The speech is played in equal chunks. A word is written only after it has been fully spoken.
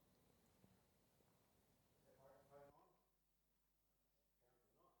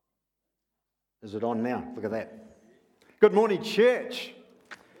Is it on now? Look at that. Good morning, church.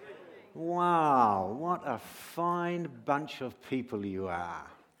 Wow, what a fine bunch of people you are.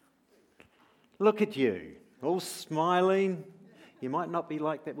 Look at you, all smiling. You might not be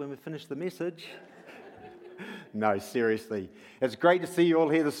like that when we finish the message. No, seriously. It's great to see you all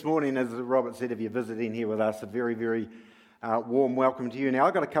here this morning. As Robert said, if you're visiting here with us, a very, very warm welcome to you. Now,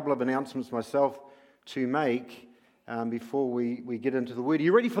 I've got a couple of announcements myself to make before we get into the Word. Are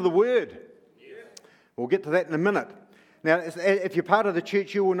you ready for the Word? We'll get to that in a minute. Now, if you're part of the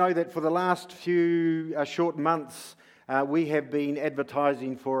church, you will know that for the last few short months, we have been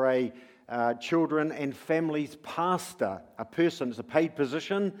advertising for a children and families pastor, a person. It's a paid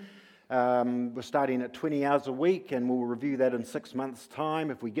position. We're starting at 20 hours a week, and we'll review that in 6 months'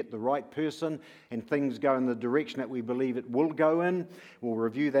 time. If we get the right person and things go in the direction that we believe it will go in, we'll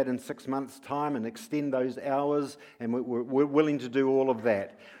review that in 6 months' time and extend those hours, and we're willing to do all of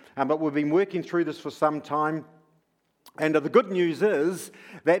that. But we've been working through this for some time, and the good news is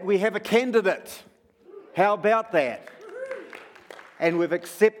that we have a candidate. How about that? And we've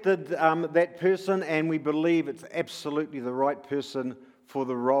accepted that person, and we believe it's absolutely the right person for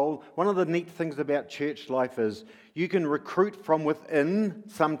the role. One of the neat things about church life is you can recruit from within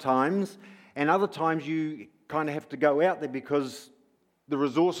sometimes, and other times you kind of have to go out there because the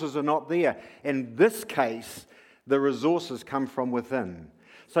resources are not there. In this case, the resources come from within.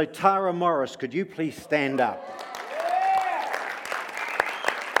 So Tara Morris, could you please stand up?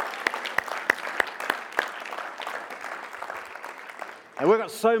 And we've got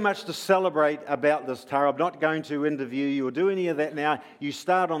so much to celebrate about this, Tara. I'm not going to interview you or do any of that now. You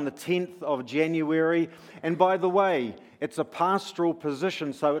start on the 10th of January. And by the way, it's a pastoral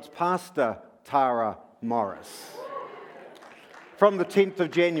position, so it's Pastor Tara Morris from the 10th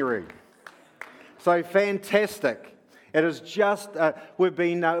of January. So fantastic. It is just, we've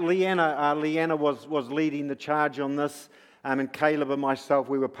been, Leanna was leading the charge on this, and Caleb and myself,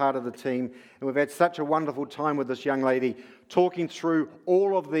 we were part of the team, and we've had such a wonderful time with this young lady, talking through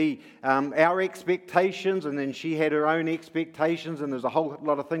all of the our expectations, and then she had her own expectations, and there's a whole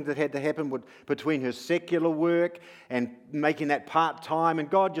lot of things that had to happen between her secular work and making that part-time, and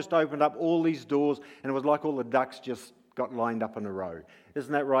God just opened up all these doors, and it was like all the ducks just got lined up in a row.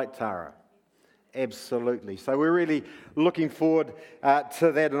 Isn't that right, Tara? Absolutely. So we're really looking forward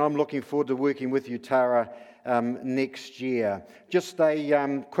to that, and I'm looking forward to working with you, Tara, next year. Just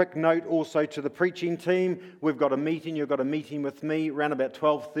a quick note also to the preaching team. We've got a meeting. You've got a meeting with me around about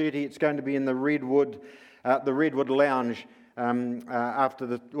 12:30. It's going to be in the Redwood Lounge around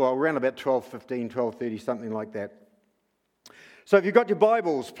about 12:15, 12:30, something like that. So if you've got your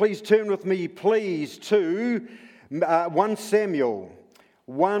Bibles, please turn with me, please, to 1 Samuel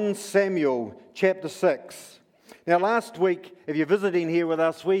chapter 6. Now last week, if you're visiting here with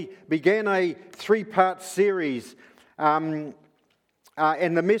us, we began a 3-part series, and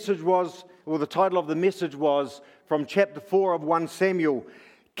the message was, or the title of the message was, from chapter 4 of 1 Samuel,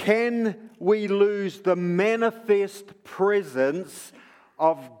 Can We Lose the Manifest Presence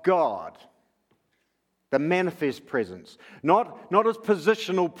of God? The manifest presence. Not his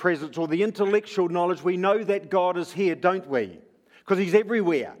positional presence or the intellectual knowledge. We know that God is here, don't we? Because He's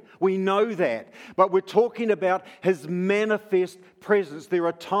everywhere. We know that. But we're talking about His manifest presence. There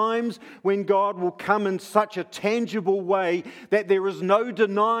are times when God will come in such a tangible way that there is no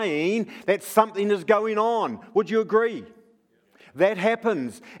denying that something is going on. Would you agree? That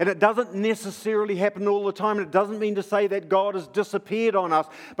happens. And it doesn't necessarily happen all the time. And it doesn't mean to say that God has disappeared on us.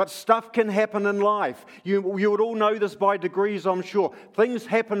 But stuff can happen in life. You would all know this by degrees, I'm sure. Things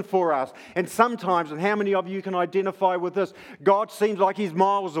happen for us. And sometimes, and how many of you can identify with this, God seems like He's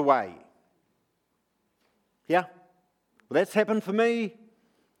miles away. Yeah? Well, that's happened for me.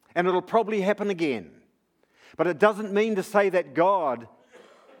 And it'll probably happen again. But it doesn't mean to say that God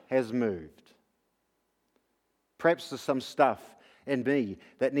has moved. Perhaps there's some stuff in me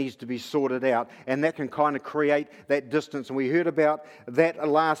that needs to be sorted out, and that can kind of create that distance, and we heard about that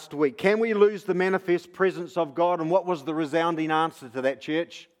last week. Can we lose the manifest presence of God? And what was the resounding answer to that,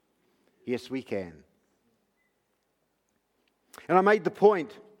 church? Yes, we can. And I made the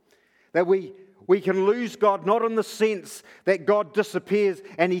point that we can lose God not in the sense that God disappears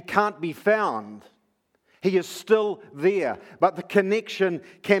and He can't be found. He is still there, but the connection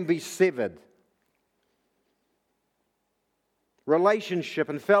can be severed. Relationship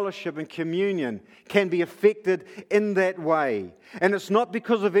and fellowship and communion can be affected in that way. And it's not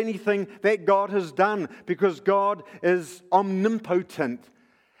because of anything that God has done, because God is omnipotent,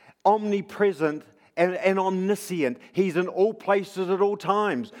 omnipresent, and omniscient. He's in all places at all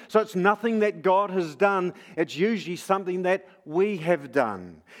times. So it's nothing that God has done. It's usually something that we have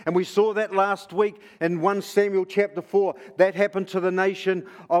done. And we saw that last week in 1 Samuel chapter 4. That happened to the nation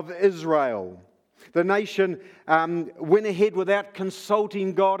of Israel. The nation went ahead without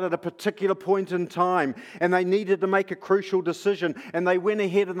consulting God at a particular point in time, and they needed to make a crucial decision, and they went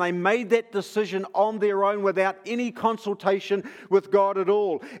ahead and they made that decision on their own without any consultation with God at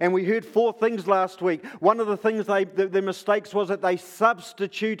all. And we heard 4 things last week. One of the things their mistakes was that they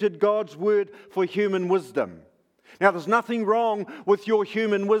substituted God's word for human wisdom. Now, there's nothing wrong with your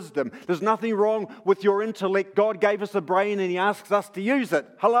human wisdom. There's nothing wrong with your intellect. God gave us a brain and He asks us to use it.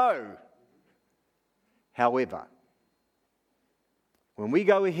 Hello. However, when we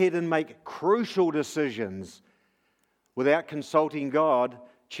go ahead and make crucial decisions without consulting God,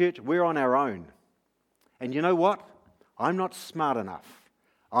 church, we're on our own. And you know what? I'm not smart enough.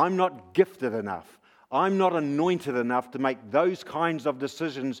 I'm not gifted enough. I'm not anointed enough to make those kinds of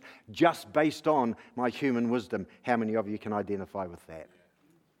decisions just based on my human wisdom. How many of you can identify with that?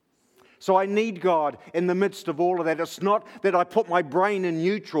 So I need God in the midst of all of that. It's not that I put my brain in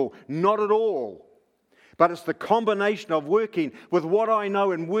neutral, not at all. But it's the combination of working with what I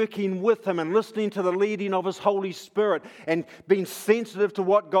know and working with Him and listening to the leading of His Holy Spirit and being sensitive to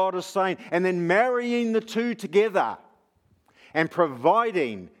what God is saying and then marrying the two together and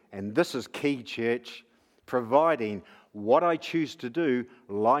providing, and this is key, church, providing what I choose to do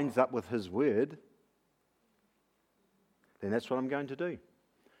lines up with His Word, then that's what I'm going to do.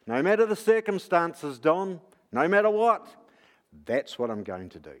 No matter the circumstances, Don, no matter what, that's what I'm going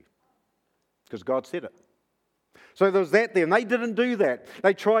to do. Because God said it. So there was that there, and they didn't do that.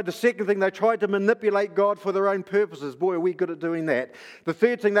 They tried, the second thing, they tried to manipulate God for their own purposes. Boy, are we good at doing that. The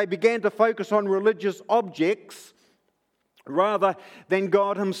third thing, they began to focus on religious objects rather than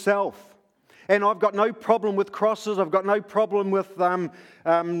God Himself. And I've got no problem with crosses. I've got no problem with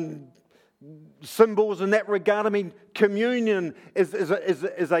symbols in that regard. I mean, communion is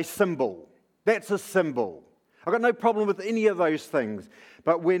a symbol. That's a symbol. I've got no problem with any of those things.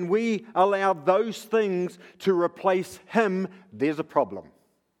 But when we allow those things to replace Him, there's a problem.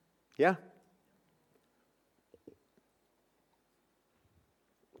 Yeah?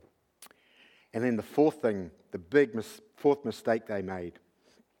 And then the fourth thing, the fourth mistake they made.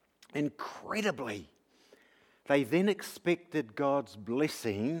 Incredibly, they then expected God's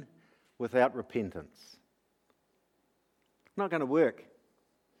blessing without repentance. Not going to work.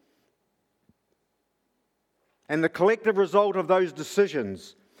 And the collective result of those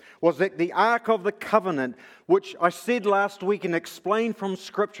decisions was that the Ark of the Covenant, which I said last week and explained from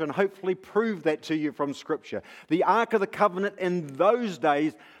Scripture and hopefully proved that to you from Scripture, the Ark of the Covenant in those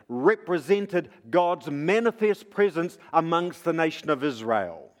days represented God's manifest presence amongst the nation of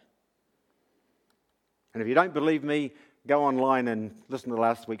Israel. And if you don't believe me, go online and listen to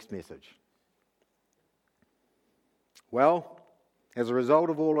last week's message. Well, as a result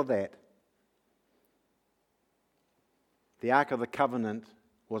of all of that, the Ark of the Covenant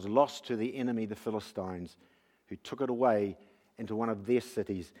was lost to the enemy, the Philistines, who took it away into one of their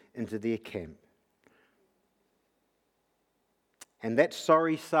cities, into their camp. And that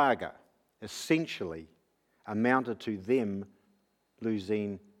sorry saga essentially amounted to them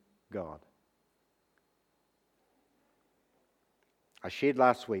losing God. I shared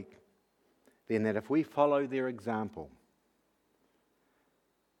last week then that if we follow their example,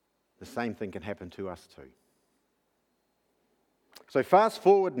 the same thing can happen to us too. So fast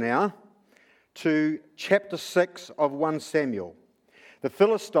forward now to chapter 6 of 1 Samuel. The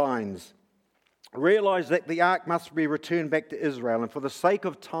Philistines realized that the ark must be returned back to Israel. And for the sake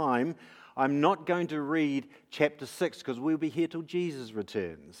of time, I'm not going to read chapter 6 because we'll be here till Jesus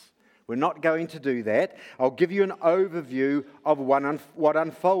returns. We're not going to do that. I'll give you an overview of what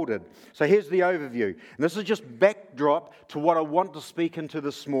unfolded. So here's the overview. And this is just backdrop to what I want to speak into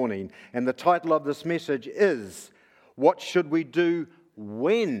this morning. And the title of this message is, what should we do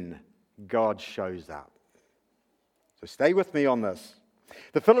when God shows up? So stay with me on this.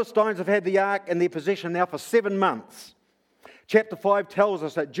 The Philistines have had the ark in their possession now for 7 months. Chapter 5 tells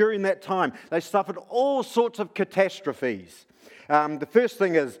us that during that time they suffered all sorts of catastrophes. The first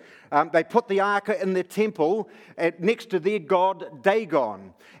thing is they put the ark in their temple next to their god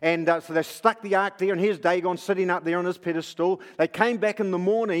Dagon. And so they stuck the ark there, and here's Dagon sitting up there on his pedestal. They came back in the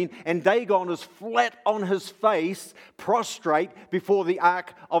morning, and Dagon is flat on his face, prostrate before the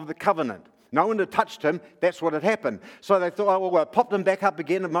Ark of the Covenant. No one had touched him. That's what had happened. So they thought, oh, well, popped him back up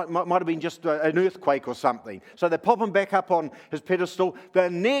again. It might have been just an earthquake or something. So they pop him back up on his pedestal. The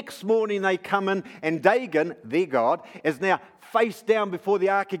next morning they come in, and Dagon, their god, is now face down before the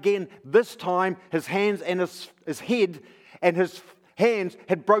ark again. This time his hands and his head and his hands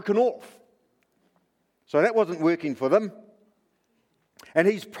had broken off. So that wasn't working for them. And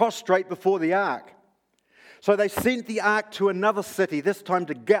he's prostrate before the ark. So they sent the ark to another city, this time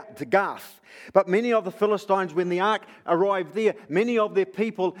to Gath. But many of the Philistines, when the ark arrived there, many of their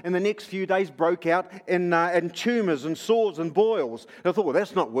people in the next few days broke out in tumours and sores and boils. They thought, well,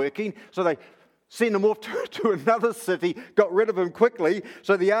 that's not working. So they sent them off to another city, got rid of him quickly.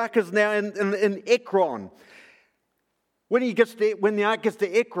 So the ark is now in Ekron. When the ark gets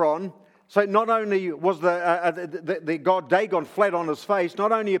to Ekron, so not only was the god Dagon flat on his face,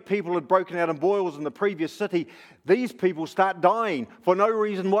 not only have people had broken out in boils in the previous city, these people start dying for no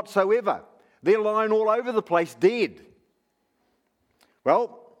reason whatsoever. They're lying all over the place, dead.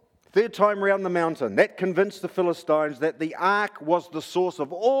 Well, third time around the mountain, that convinced the Philistines that the ark was the source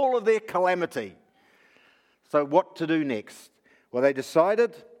of all of their calamity. So what to do next? Well, they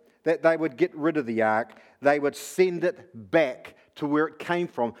decided that they would get rid of the ark. They would send it back to where it came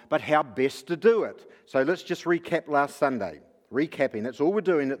from, but how best to do it. So let's just recap last Sunday. Recapping, that's all we're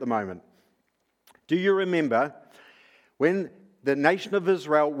doing at the moment. Do you remember when the nation of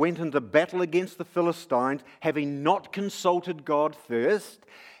Israel went into battle against the Philistines, having not consulted God first?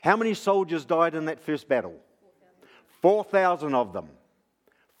 How many soldiers died in that first battle? 4,000 of them.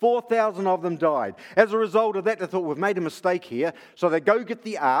 4,000 of them died. As a result of that, they thought, we've made a mistake here. So they go get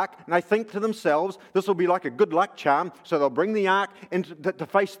the ark, and they think to themselves, this will be like a good luck charm. So they'll bring the ark to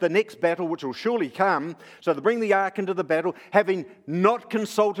face the next battle, which will surely come. So they bring the ark into the battle, having not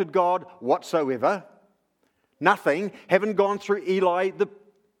consulted God whatsoever. Nothing. Haven't gone through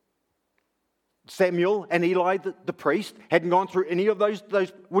Samuel and Eli the priest. Hadn't gone through any of those,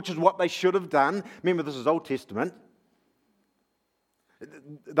 which is what they should have done. Remember, this is Old Testament.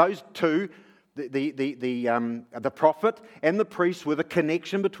 Those two, the prophet and the priest, were the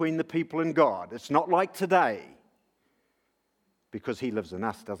connection between the people and God. It's not like today, because he lives in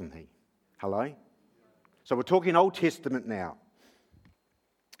us, doesn't he? Hello? So we're talking Old Testament now.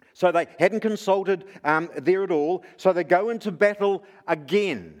 So they hadn't consulted there at all. So they go into battle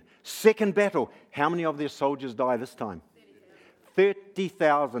again. Second battle. How many of their soldiers die this time?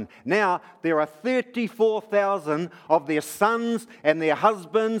 30,000. Now, there are 34,000 of their sons and their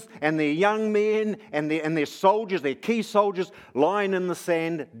husbands and their young men and their soldiers, their key soldiers, lying in the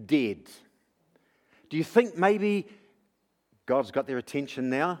sand dead. Do you think maybe God's got their attention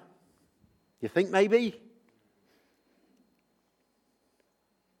now? You think maybe?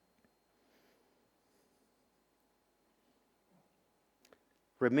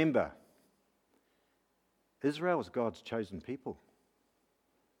 Remember, Israel is God's chosen people.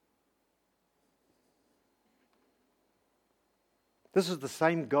 This is the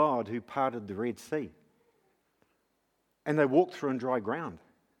same God who parted the Red Sea. And they walked through on dry ground.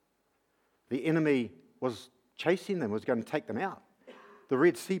 The enemy was chasing them, was going to take them out. The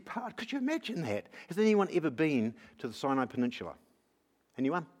Red Sea parted. Could you imagine that? Has anyone ever been to the Sinai Peninsula?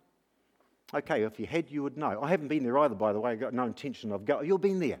 Anyone? Okay, if you had, you would know. I haven't been there either, by the way. I've got no intention of going. You've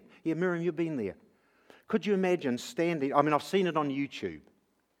been there. Yeah, Miriam, you've been there. Could you imagine standing, I've seen it on YouTube.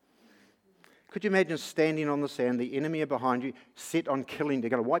 Could you imagine standing on the sand, the enemy are behind you, set on killing, they're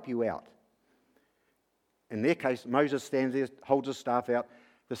going to wipe you out. In their case, Moses stands there, holds his staff out,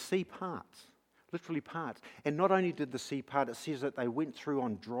 the sea parts, literally parts. And not only did the sea part, it says that they went through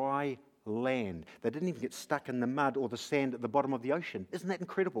on dry land. They didn't even get stuck in the mud or the sand at the bottom of the ocean. Isn't that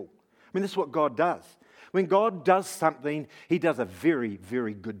incredible? I mean, this is what God does. When God does something, he does a very,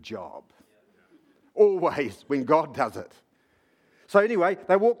 very good job. Always, when God does it. So anyway,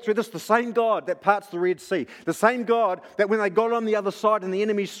 they walked through this, the same God that parts the Red Sea, the same God that when they got on the other side and the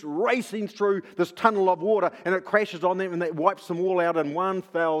enemy's racing through this tunnel of water and it crashes on them and it wipes them all out in one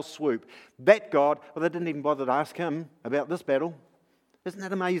foul swoop. That God, well, they didn't even bother to ask him about this battle. Isn't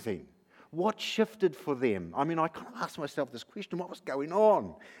that amazing? What shifted for them? I mean, I kind of asked myself this question, what was going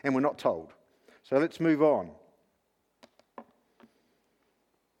on? And we're not told. So let's move on.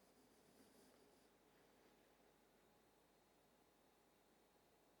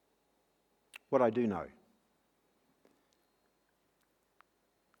 What I do know is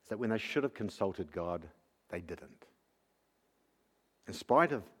that when they should have consulted God, they didn't. In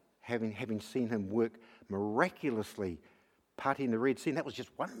spite of having seen him work miraculously parting the Red Sea, and that was just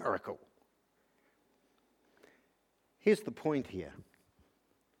one miracle. Here's the point here.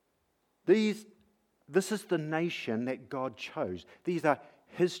 This is the nation that God chose. These are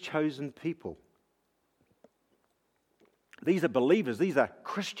His chosen people. These are believers, these are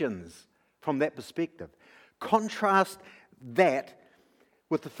Christians from that perspective. Contrast that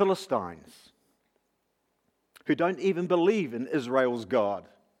with the Philistines, who don't even believe in Israel's God.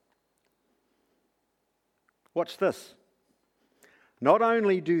 Watch this. Not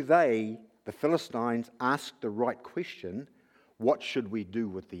only do they, the Philistines, ask the right question, what should we do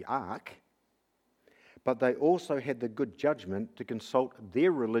with the ark? But they also had the good judgment to consult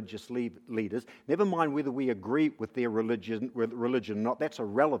their religious leaders. Never mind whether we agree with their religion or not, that's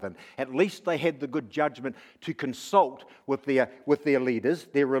irrelevant. At least they had the good judgment to consult with their leaders,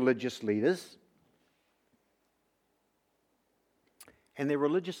 their religious leaders. And their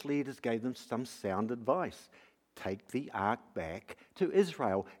religious leaders gave them some sound advice. Take the ark back to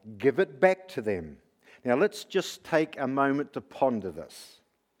Israel. Give it back to them. Now let's just take a moment to ponder this.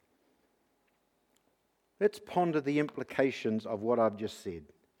 Let's ponder the implications of what I've just said.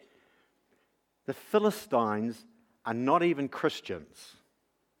 The Philistines are not even Christians,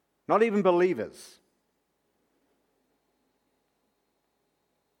 not even believers.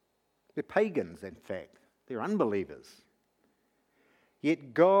 They're pagans, in fact. They're unbelievers.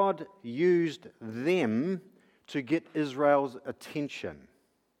 Yet God used them to get Israel's attention.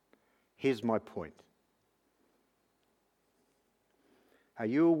 Here's my point. Are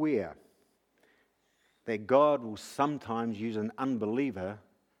you aware that God will sometimes use an unbeliever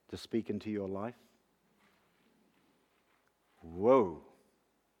to speak into your life? Whoa.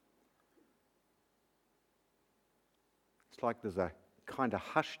 It's like there's a kind of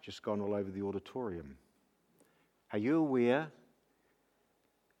hush just gone all over the auditorium. Are you aware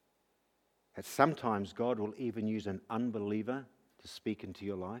that sometimes God will even use an unbeliever to speak into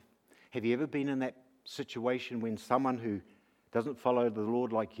your life? Have you ever been in that situation when someone who doesn't follow the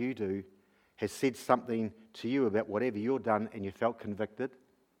Lord like you do has said something to you about whatever you've done and you felt convicted?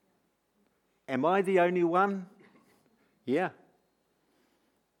 Am I the only one? Yeah.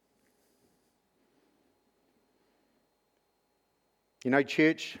 You know,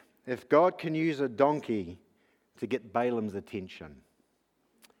 church, if God can use a donkey to get Balaam's attention,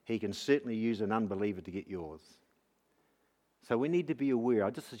 He can certainly use an unbeliever to get yours. So we need to be aware.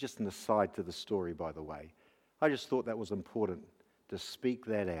 This is just an aside to the story, by the way. I just thought that was important to speak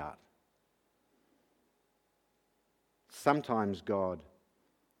that out. Sometimes God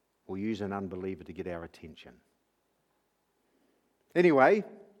will use an unbeliever to get our attention. Anyway,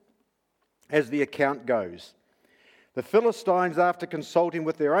 as the account goes, the Philistines, after consulting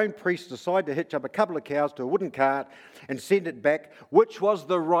with their own priests, decide to hitch up a couple of cows to a wooden cart and send it back, which was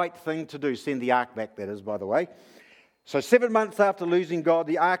the right thing to do. Send the ark back, that is, by the way. So 7 months after losing God,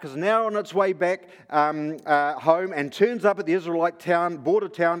 the ark is now on its way back home and turns up at the Israelite border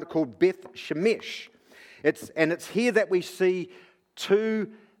town called Beth Shemesh. It's here that we see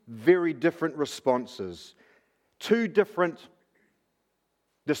two very different responses, two different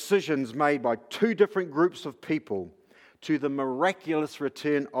decisions made by two different groups of people to the miraculous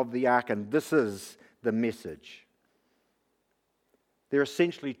return of the ark, and this is the message. There are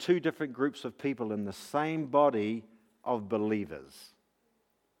essentially two different groups of people in the same body of believers.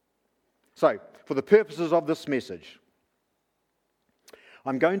 So, for the purposes of this message,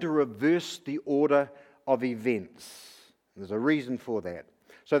 I'm going to reverse the order of events. There's a reason for that.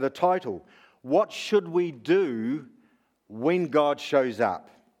 So the title, What Should We Do When God Shows Up?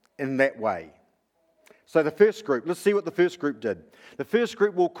 In that way. So the first group, let's see what the first group did. The first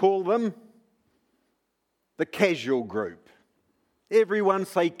group, we'll call them the casual group. Everyone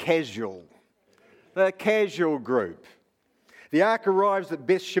say casual. The casual group. The ark arrives at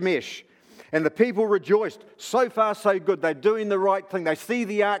Beth Shemesh, and the people rejoiced. So far, so good. They're doing the right thing. They see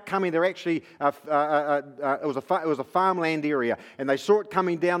the ark coming. They're actually it was a farmland area, and they saw it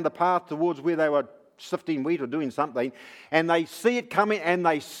coming down the path towards where they were sifting wheat or doing something, and they see it coming and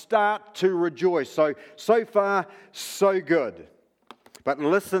they start to rejoice. So far, so good. But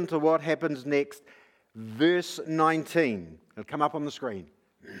listen to what happens next. Verse 19. It'll come up on the screen.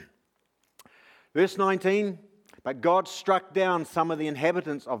 Verse 19. But God struck down some of the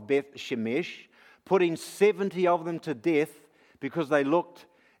inhabitants of Beth Shemesh, putting 70 of them to death because they looked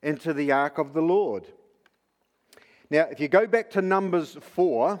into the ark of the Lord. Now, if you go back to Numbers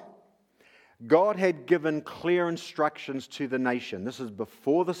 4, God had given clear instructions to the nation. This is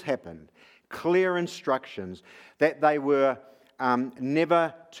before this happened. Clear instructions that they were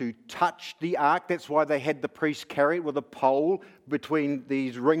never to touch the ark. That's why they had the priest carry it with a pole between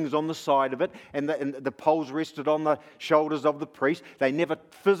these rings on the side of it, and the poles rested on the shoulders of the priest. They never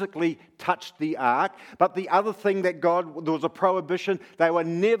physically touched the ark. But the other thing that there was a prohibition, they were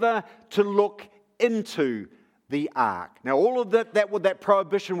never to look into the ark. Now, all of that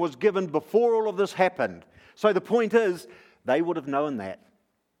prohibition was given before all of this happened. So the point is, they would have known that.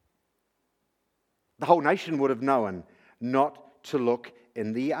 The whole nation would have known not to look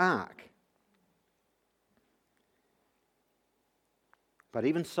in the ark. But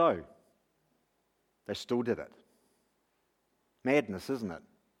even so, they still did it. Madness, isn't it?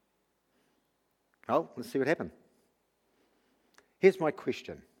 Oh, let's see what happened. Here's my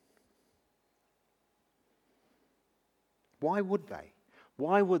question. Why would they?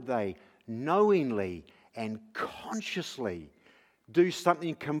 Why would they knowingly and consciously do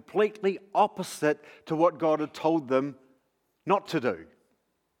something completely opposite to what God had told them not to do?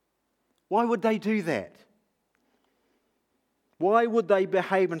 Why would they do that? Why would they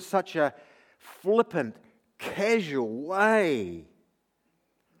behave in such a flippant, casual way?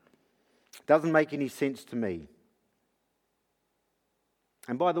 Doesn't make any sense to me.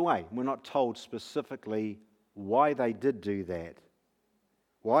 And by the way, we're not told specifically why they did do that,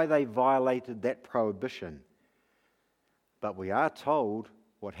 why they violated that prohibition. But we are told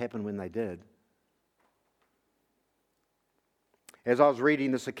what happened when they did. As I was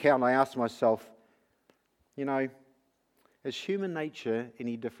reading this account, I asked myself, is human nature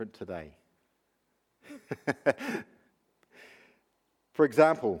any different today? For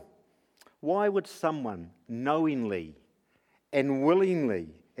example, why would someone knowingly and willingly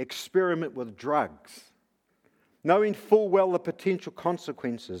experiment with drugs, knowing full well the potential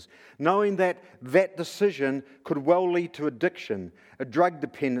consequences, knowing that decision could well lead to addiction, a drug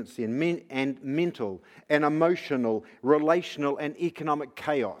dependency, and mental and emotional, relational and economic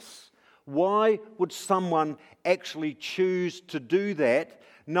chaos? Why would someone actually choose to do that,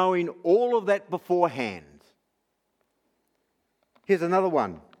 knowing all of that beforehand? Here's another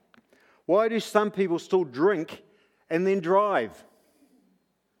one. Why do some people still drink and then drive?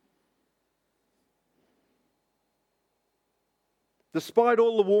 Despite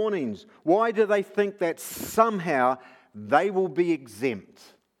all the warnings, why do they think that somehow they will be exempt?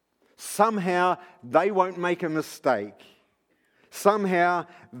 Somehow they won't make a mistake. Somehow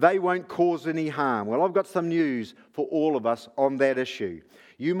they won't cause any harm. Well, I've got some news for all of us on that issue.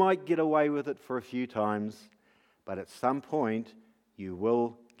 You might get away with it for a few times, but at some point you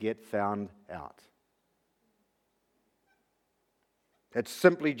will get found out. It's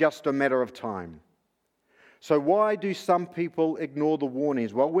simply just a matter of time. So why do some people ignore the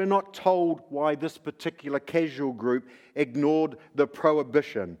warnings? Well, we're not told why this particular casual group ignored the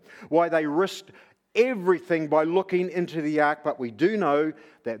prohibition, why they risked everything by looking into the ark, but we do know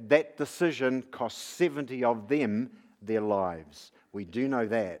that decision cost 70 of them their lives. We do know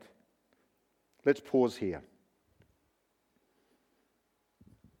that. Let's pause here.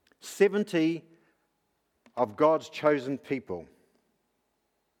 70 of God's chosen people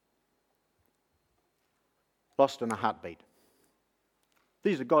lost in a heartbeat.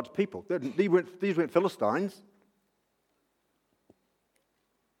 These are God's people. These weren't Philistines.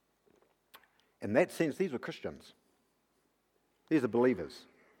 In that sense, these were Christians. These are believers.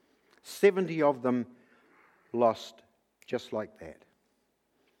 70 of them lost just like that.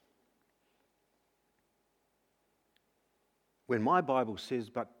 When my Bible says,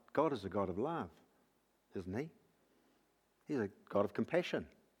 but God is a God of love, isn't He? He's a God of compassion,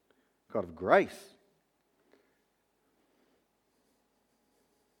 God of grace.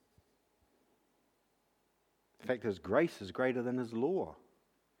 In fact, His grace is greater than His law.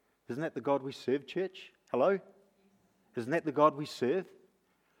 Isn't that the God we serve, church? Hello? Isn't that the God we serve?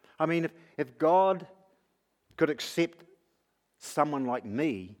 I mean, if God could accept someone like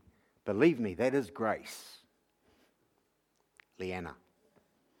me, believe me, that is grace. Leanna.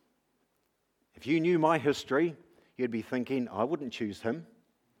 If you knew my history, you'd be thinking, I wouldn't choose him.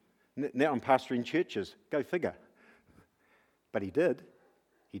 Now I'm pastoring churches. Go figure. But He did.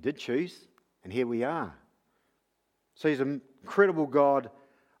 He did choose, and here we are. So He's an incredible God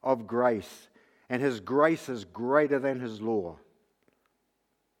of grace, and His grace is greater than His law.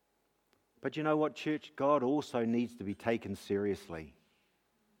 But you know what, church? God also needs to be taken seriously,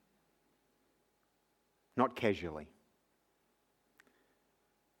 not casually.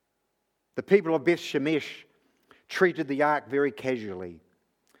 The people of Beth Shemesh treated the ark very casually.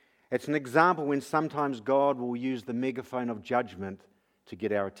 It's an example when sometimes God will use the megaphone of judgment to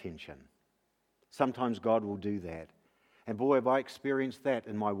get our attention. Sometimes God will do that. And boy, have I experienced that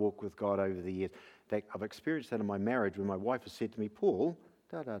in my walk with God over the years. In fact, I've experienced that in my marriage when my wife has said to me, Paul,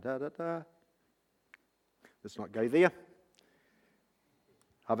 let's not go there.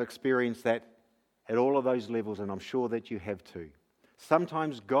 I've experienced that at all of those levels, and I'm sure that you have too.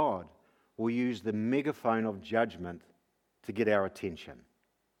 Sometimes God will use the megaphone of judgment to get our attention.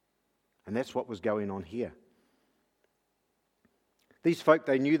 And that's what was going on here. These folk,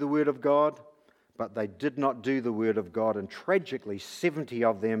 they knew the Word of God, but they did not do the Word of God. And tragically, 70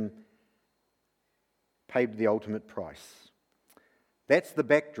 of them paid the ultimate price. That's the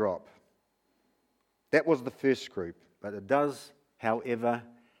backdrop. That was the first group. But it does, however,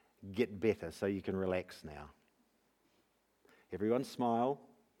 get better, so you can relax now. Everyone smile.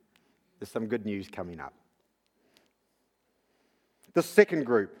 There's some good news coming up. The second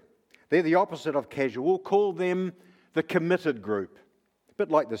group, they're the opposite of casual. We'll call them the committed group, a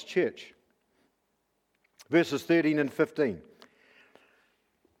bit like this church. Verses 13 and 15.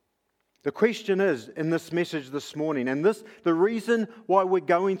 The question is, in this message this morning, and the reason why we're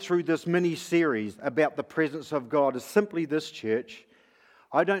going through this mini-series about the presence of God is simply this, church.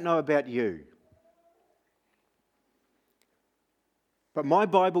 I don't know about you, but my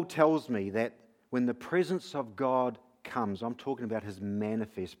Bible tells me that when the presence of God comes, I'm talking about His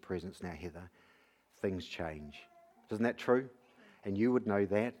manifest presence now, Heather, things change. Isn't that true? And you would know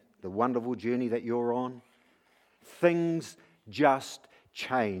that, the wonderful journey that you're on. Things just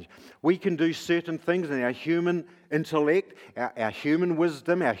change. We can do certain things in our human intellect, our human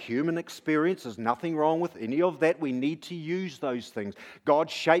wisdom, our human experience. There's nothing wrong with any of that. We need to use those things. God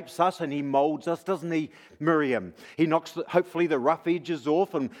shapes us and He molds us, doesn't He, Miriam? He knocks, hopefully, the rough edges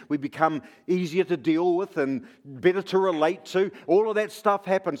off and we become easier to deal with and better to relate to. All of that stuff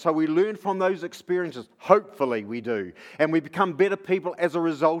happens. So we learn from those experiences. Hopefully we do. And we become better people as a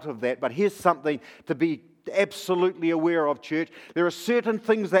result of that. But here's something to be absolutely aware of, church. There are certain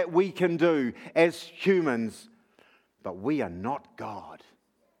things that we can do as humans, but we are not God.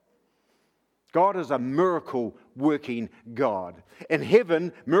 God is a miracle working God. In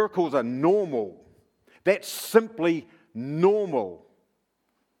heaven, miracles are normal. That's simply normal.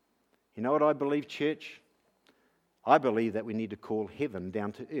 You know what I believe, church? I believe that we need to call heaven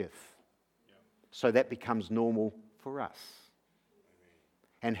down to earth. So that becomes normal for us.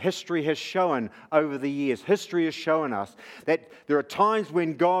 And history has shown over the years, history has shown us that there are times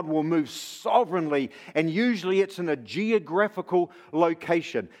when God will move sovereignly, and usually it's in a geographical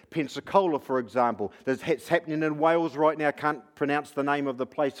location. Pensacola, for example, it's happening in Wales right now. I can't pronounce the name of the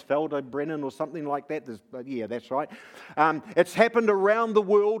place, Feldobrennen or something like that. Yeah, that's right. It's happened around the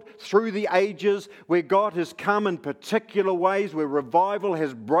world through the ages where God has come in particular ways, where revival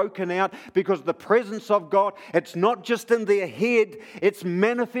has broken out because the presence of God, it's not just in their head, it's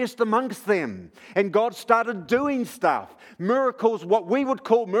manifest amongst them. And God started doing stuff. Miracles, what we would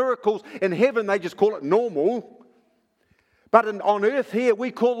call miracles in heaven, they just call it normal. But on earth here,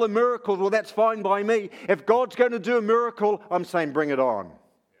 we call them miracles. Well, that's fine by me. If God's going to do a miracle, I'm saying bring it on.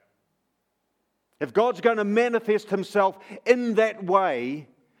 If God's going to manifest Himself in that way,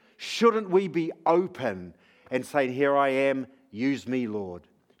 shouldn't we be open and saying, here I am, use me, Lord.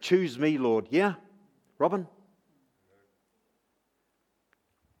 Choose me, Lord. Yeah? Robin?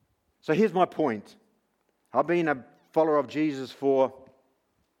 So here's my point. I've been a follower of Jesus for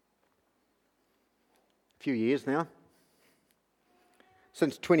a few years now.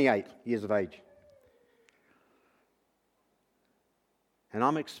 Since 28 years of age. And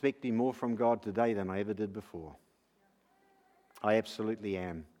I'm expecting more from God today than I ever did before. I absolutely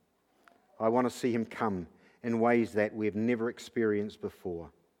am. I want to see Him come in ways that we've never experienced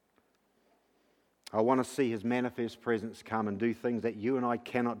before. I want to see His manifest presence come and do things that you and I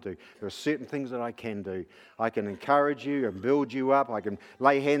cannot do. There are certain things that I can do. I can encourage you and build you up. I can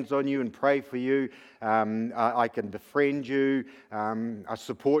lay hands on you and pray for you. I can befriend you. I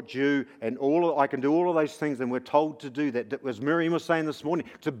support you. And I can do all of those things, and we're told to do that. As Miriam was saying this morning,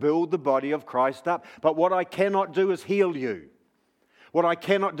 to build the body of Christ up. But what I cannot do is heal you. What I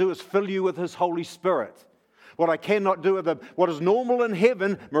cannot do is fill you with His Holy Spirit. What I cannot do, what is normal in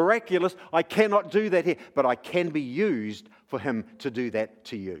heaven, miraculous, I cannot do that here. But I can be used for Him to do that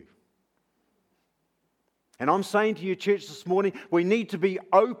to you. And I'm saying to you, church, this morning, we need to be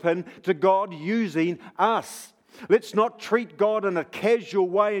open to God using us. Let's not treat God in a casual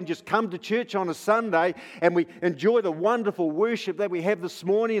way and just come to church on a Sunday and we enjoy the wonderful worship that we have this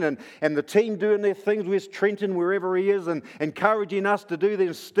morning and the team doing their things. Where's Trenton, wherever he is, and encouraging us to do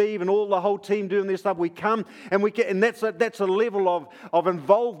this. Steve and all the whole team doing their stuff. We come and that's a level of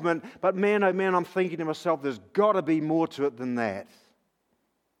involvement. But man, oh man, I'm thinking to myself, there's got to be more to it than that.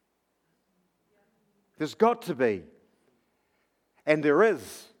 There's got to be. And there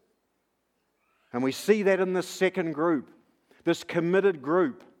is. And we see that in this second group, this committed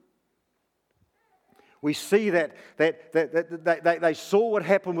group. We see that they saw what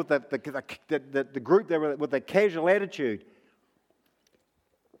happened with the group there with the casual attitude.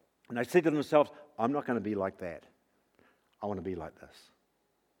 And they said to themselves, I'm not going to be like that. I want to be like this.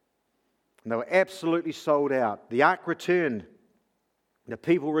 And they were absolutely sold out. The ark returned. The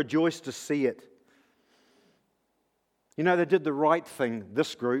people rejoiced to see it. You know, they did the right thing,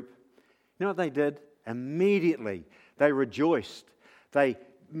 this group. You know what they did? Immediately, they rejoiced. They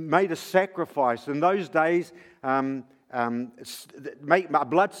made a sacrifice. In those days, a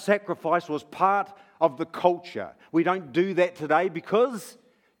blood sacrifice was part of the culture. We don't do that today because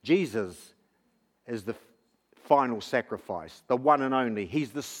Jesus is the final sacrifice, the one and only.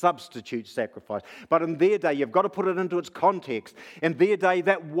 He's the substitute sacrifice. But in their day, you've got to put it into its context. In their day,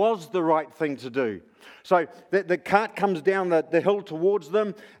 that was the right thing to do. So the cart comes down the hill towards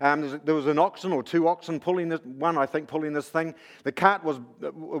them. There was an oxen or two oxen pulling this, one I think pulling this thing.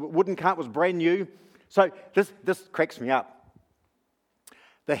 The wooden cart was brand new. So this cracks me up.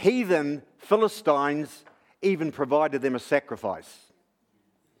 The heathen Philistines even provided them a sacrifice.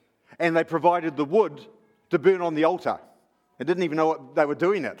 And they provided the wood to burn on the altar. They didn't even know what they were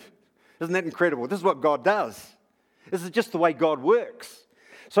doing it. Isn't that incredible? This is what God does. This is just the way God works.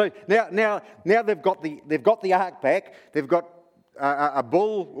 So now they've got the ark back. They've got a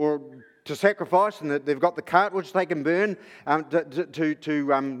bull to sacrifice, and they've got the cart which they can burn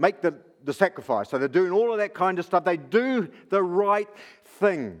to make the sacrifice. So they're doing all of that kind of stuff. They do the right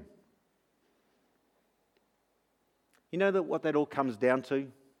thing. You know what that all comes down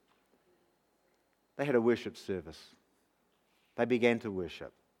to? They had a worship service. They began to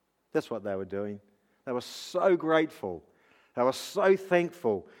worship. That's what they were doing. They were so grateful. They were so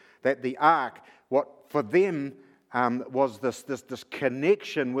thankful that the ark, what for them was this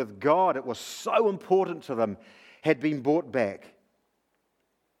connection with God, it was so important to them, had been brought back.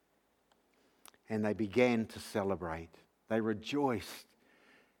 And they began to celebrate. They rejoiced.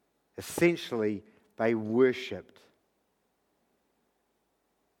 Essentially, they worshipped.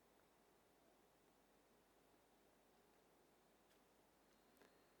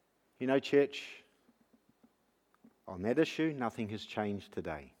 You know, church, on that issue, nothing has changed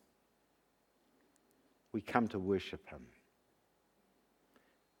today. We come to worship Him.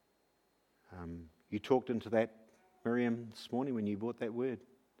 You talked into that, Miriam, this morning when you brought that word.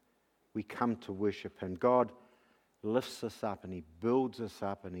 We come to worship Him. God lifts us up and He builds us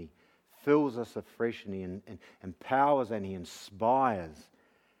up and He fills us afresh and He empowers and He inspires.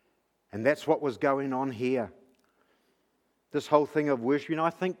 And that's what was going on here. This whole thing of worship, you know, I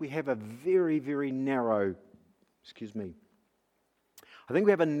think we have a very, very narrow, I think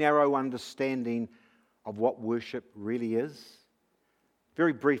we have a narrow understanding of what worship really is.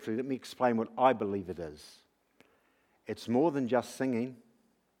 Very briefly, let me explain what I believe it is. It's more than just singing.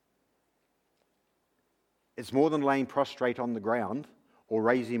 It's more than laying prostrate on the ground or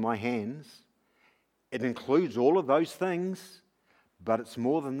raising my hands. It includes all of those things, but it's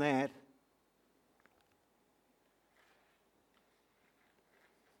more than that.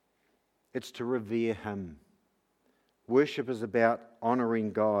 It's to revere Him. Worship is about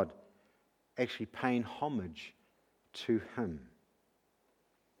honouring God, actually paying homage to Him.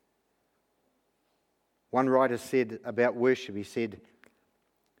 One writer said about worship, he said,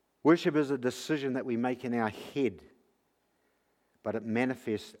 worship is a decision that we make in our head, but it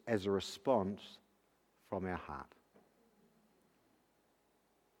manifests as a response from our heart.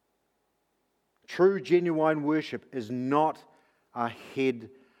 True, genuine worship is not a head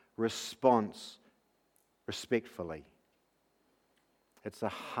response respectfully. It's a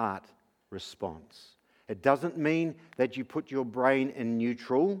heart response. It doesn't mean that you put your brain in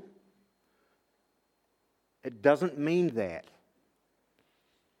neutral. It doesn't mean that.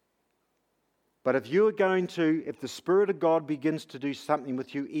 But if the Spirit of God begins to do something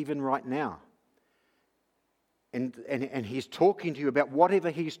with you even right now, and He's talking to you about whatever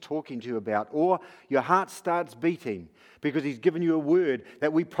He's talking to you about, or your heart starts beating because He's given you a word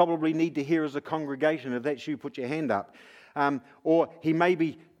that we probably need to hear as a congregation, if that's you, put your hand up. Or He may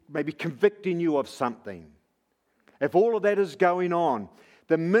be convicting you of something. If all of that is going on,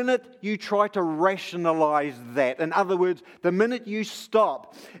 the minute you try to rationalize that, in other words, the minute you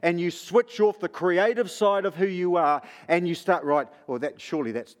stop and you switch off the creative side of who you are and you start,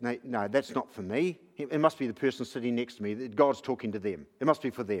 that's not for me. It must be the person sitting next to me. God's talking to them. It must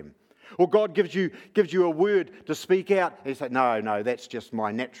be for them. Or God gives you a word to speak out. And you say, no, that's just my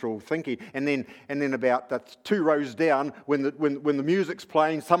natural thinking. And then about 2 rows down, when the music's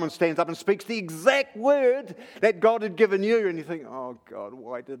playing, someone stands up and speaks the exact word that God had given you. And you think, oh God,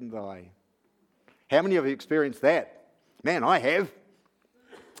 why didn't I? How many of you experienced that? Man, I have.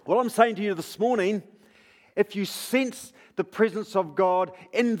 Well, I'm saying to you this morning, if you sense the presence of God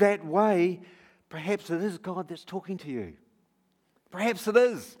in that way, perhaps it is God that's talking to you. Perhaps it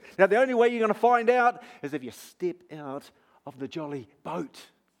is. Now, the only way you're going to find out is if you step out of the jolly boat.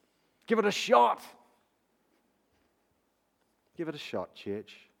 Give it a shot. Give it a shot,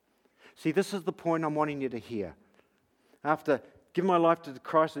 church. See, this is the point I'm wanting you to hear. After giving my life to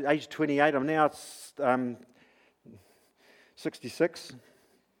Christ at age 28, I'm now 66.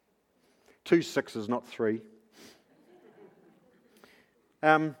 2 sixes, not 3.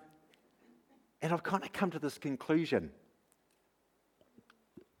 And I've kind of come to this conclusion.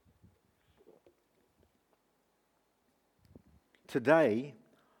 Today,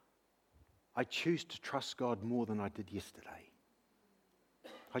 I choose to trust God more than I did yesterday.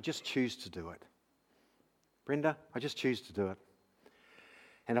 I just choose to do it. Brenda, I just choose to do it.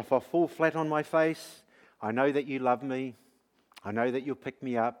 And if I fall flat on my face, I know that you love me. I know that you'll pick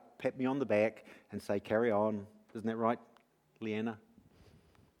me up, pat me on the back, and say, carry on. Isn't that right, Leanna?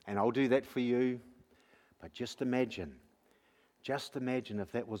 And I'll do that for you. But just imagine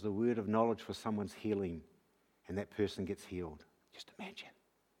if that was a word of knowledge for someone's healing and that person gets healed. Just imagine.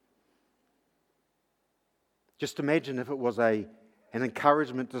 Just imagine if it was an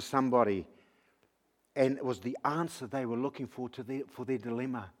encouragement to somebody and it was the answer they were looking for their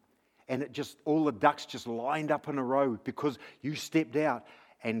dilemma. And it just, all the ducks just lined up in a row because you stepped out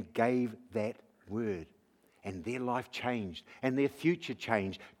and gave that word. And their life changed and their future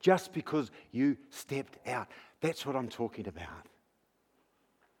changed just because you stepped out. That's what I'm talking about.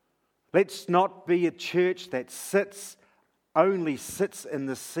 Let's not be a church that only sits in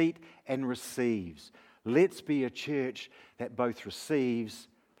the seat and receives. Let's be a church that both receives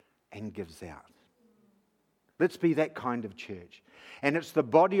and gives out. Let's be that kind of church. And it's the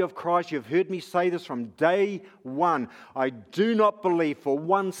body of Christ. You've heard me say this from day one. I do not believe for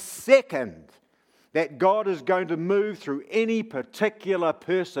 1 second that God is going to move through any particular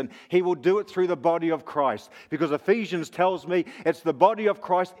person. He will do it through the body of Christ. Because Ephesians tells me it's the body of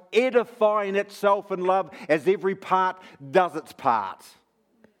Christ edifying itself in love as every part does its part.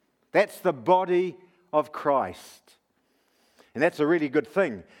 That's the body of Christ. And that's a really good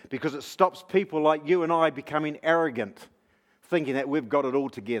thing because it stops people like you and I becoming arrogant, thinking that we've got it all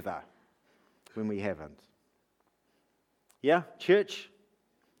together when we haven't. Yeah, church?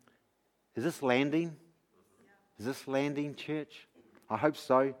 Is this landing? Is this landing, church? I hope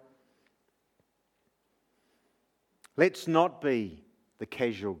so. Let's not be the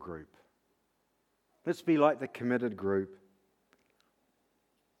casual group. Let's be like the committed group.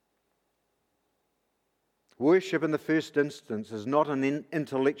 Worship in the first instance is not an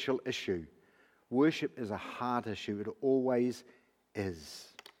intellectual issue. Worship is a heart issue. It always is.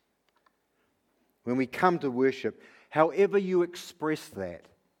 When we come to worship, however you express that,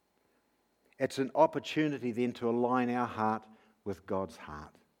 it's an opportunity then to align our heart with God's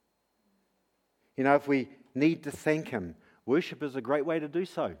heart. You know, if we need to thank Him, worship is a great way to do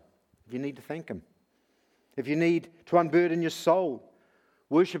so. If you need to thank Him. If you need to unburden your soul,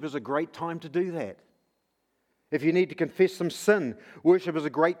 worship is a great time to do that. If you need to confess some sin, worship is a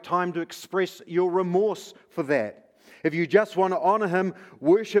great time to express your remorse for that. If you just want to honor Him,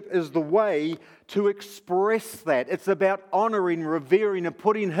 worship is the way to express that. It's about honoring, revering, and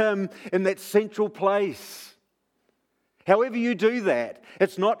putting Him in that central place. However you do that,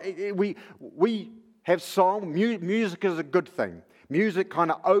 it's not, we have song, music is a good thing. Music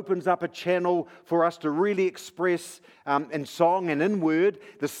kind of opens up a channel for us to really express in song and in word.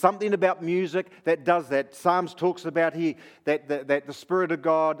 There's something about music that does that. Psalms talks about here that the Spirit of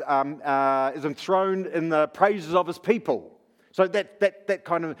God is enthroned in the praises of His people. So that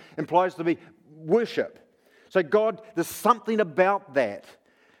kind of implies to me worship. So God, there's something about that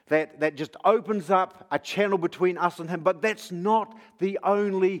just opens up a channel between us and Him. But that's not the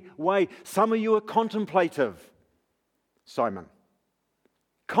only way. Some of you are contemplative, Simon.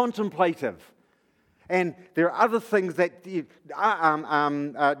 Contemplative. And there are other things that,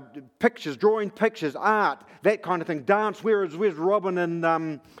 pictures, drawing pictures, art, that kind of thing. Dance, where's Robin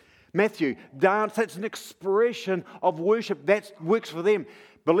and Matthew? Dance, that's an expression of worship. That works for them.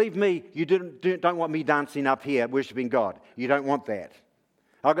 Believe me, you don't want me dancing up here, worshipping God. You don't want that.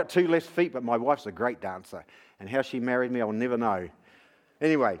 I've got 2 left feet, but my wife's a great dancer. And how she married me, I'll never know.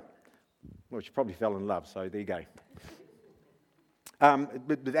 Anyway, well, she probably fell in love, so there you go.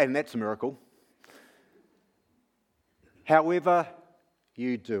 And that's a miracle. However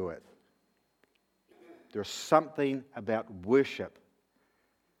you do it, there's something about worship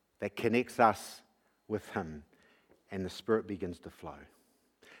that connects us with Him, and the Spirit begins to flow.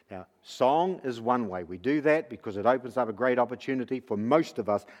 Now, song is one way. We do that because it opens up a great opportunity for most of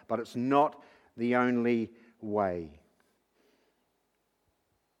us, but it's not the only way.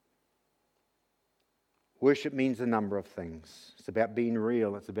 Worship means a number of things. It's about being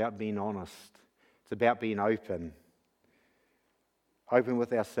real. It's about being honest. It's about being open. Open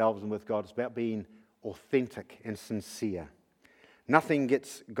with ourselves and with God. It's about being authentic and sincere. Nothing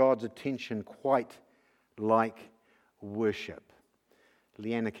gets God's attention quite like worship.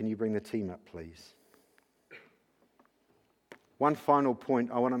 Leanna, can you bring the team up, please? One final point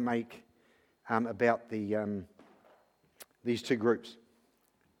I want to make about these two groups.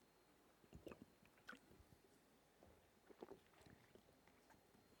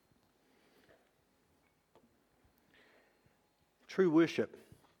 True worship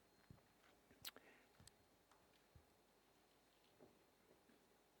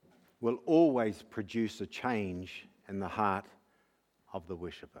will always produce a change in the heart of the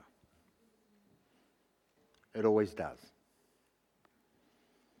worshipper. It always does.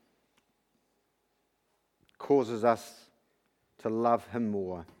 Causes us to love Him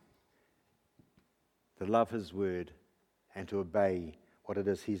more, to love His word, and to obey what it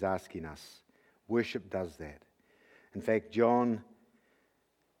is He's asking us. Worship does that. In fact, John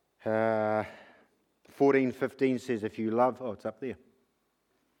 14:15 says, if you love, it's up there.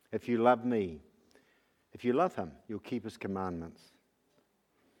 If you love me, if you love Him, you'll keep His commandments.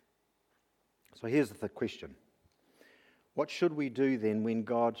 So here's the question. What should we do then when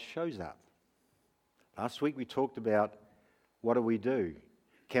God shows up? Last week we talked about what do?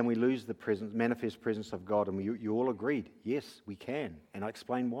 Can we lose the manifest presence of God? And you all agreed, yes, we can. And I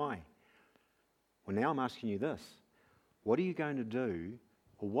explained why. Well, now I'm asking you this. What are you going to do,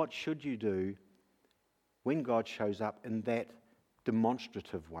 or what should you do when God shows up in that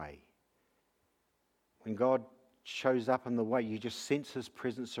demonstrative way? When God shows up in the way you just sense His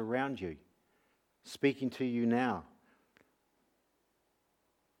presence around you, speaking to you now.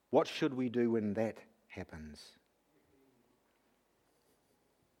 What should we do when that happens?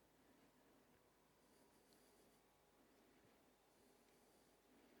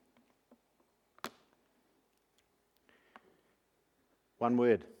 One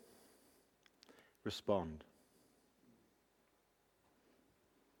word. Respond.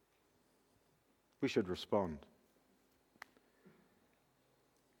 We should respond.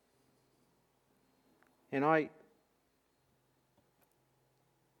 And I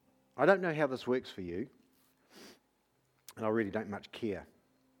don't know how this works for you, and I really don't much care.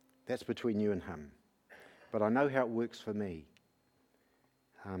 That's between you and Him. But I know how it works for me.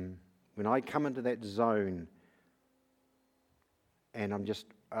 When I come into that zone and I'm just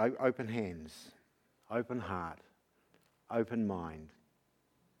open hands, open heart, open mind,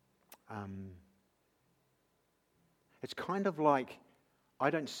 it's kind of like I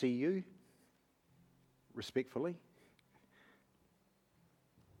don't see you, respectfully.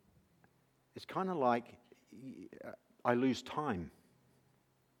 It's kind of like I lose time.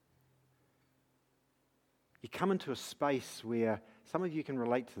 You come into a space where, some of you can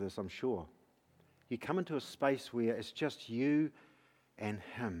relate to this, I'm sure. You come into a space where it's just you and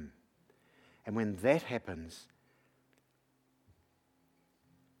Him. And when that happens,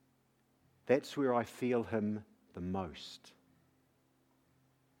 that's where I feel Him the most.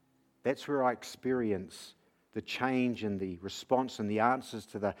 That's where I experience the change and the response and the answers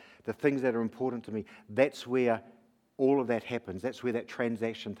to the things that are important to me. That's where all of that happens. That's where that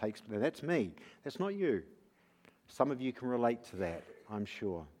transaction takes place. That's me. That's not you. Some of you can relate to that, I'm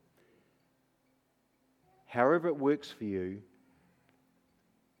sure. However it works for you,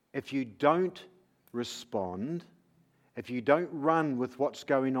 if you don't respond, if you don't run with what's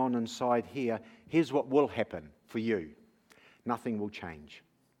going on inside here, here's what will happen for you. Nothing will change.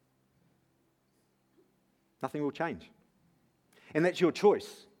 Nothing will change. And that's your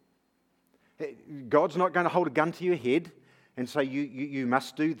choice. God's not going to hold a gun to your head and say, you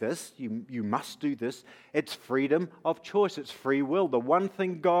must do this, you must do this. It's freedom of choice, it's free will. The one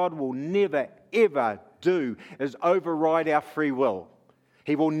thing God will never, ever do is override our free will.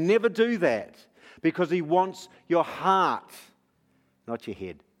 He will never do that because He wants your heart, not your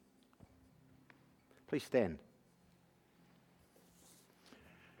head. Please stand.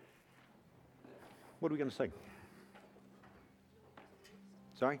 What are we going to sing?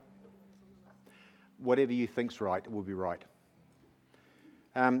 Sorry? Whatever you think's right will be right.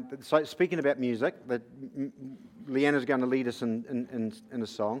 So speaking about music, Leanna's going to lead us in a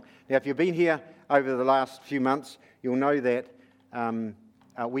song. Now, if you've been here over the last few months, you'll know that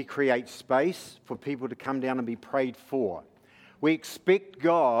we create space for people to come down and be prayed for. We expect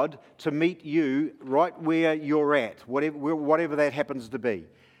God to meet you right where you're at, whatever that happens to be.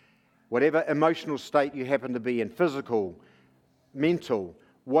 Whatever emotional state you happen to be in, physical, mental,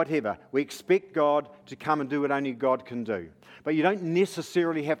 whatever. We expect God to come and do what only God can do. But you don't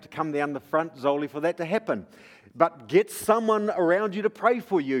necessarily have to come down the front, Zoli, for that to happen. But get someone around you to pray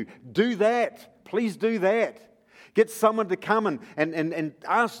for you. Do that. Please do that. Get someone to come and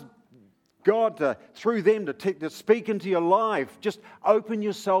ask God, through them, to speak into your life. Just open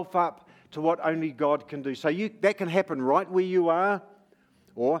yourself up to what only God can do. So that can happen right where you are,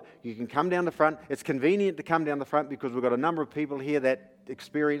 or you can come down the front. It's convenient to come down the front because we've got a number of people here that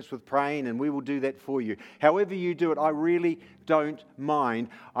experience with praying, and we will do that for you. However you do it, I really don't mind.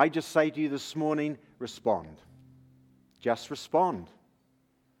 I just say to you this morning, respond. Just respond.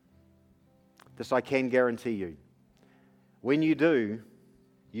 This I can guarantee you. When you do,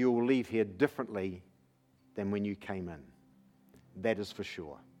 you will leave here differently than when you came in. That is for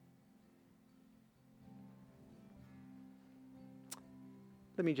sure.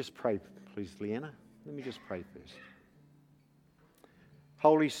 Let me just pray, please, Leanna. Let me just pray first.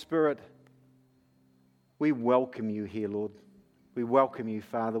 Holy Spirit, we welcome you here, Lord. We welcome you,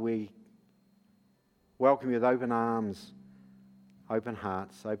 Father. We welcome you with open arms, open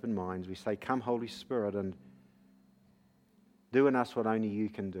hearts, open minds. We say, come, Holy Spirit, and do in us what only you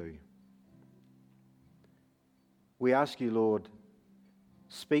can do. We ask you, Lord,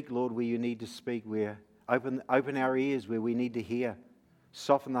 speak, Lord, where you need to speak, where open our ears where we need to hear.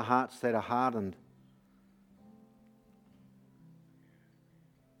 Soften the hearts that are hardened.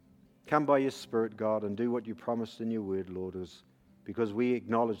 Come by your Spirit, God, and do what you promised in your word, Lord, because we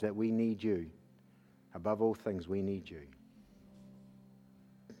acknowledge that we need you. Above all things, we need you.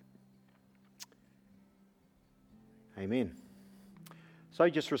 Amen. So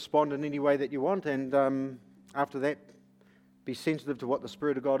just respond in any way that you want, and after that, be sensitive to what the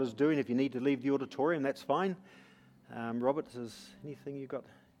Spirit of God is doing. If you need to leave the auditorium, that's fine. Robert, is anything you got?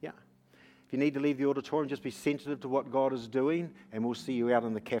 Yeah. If you need to leave the auditorium, just be sensitive to what God is doing, and we'll see you out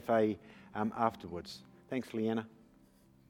in the cafe afterwards. Thanks, Leanna.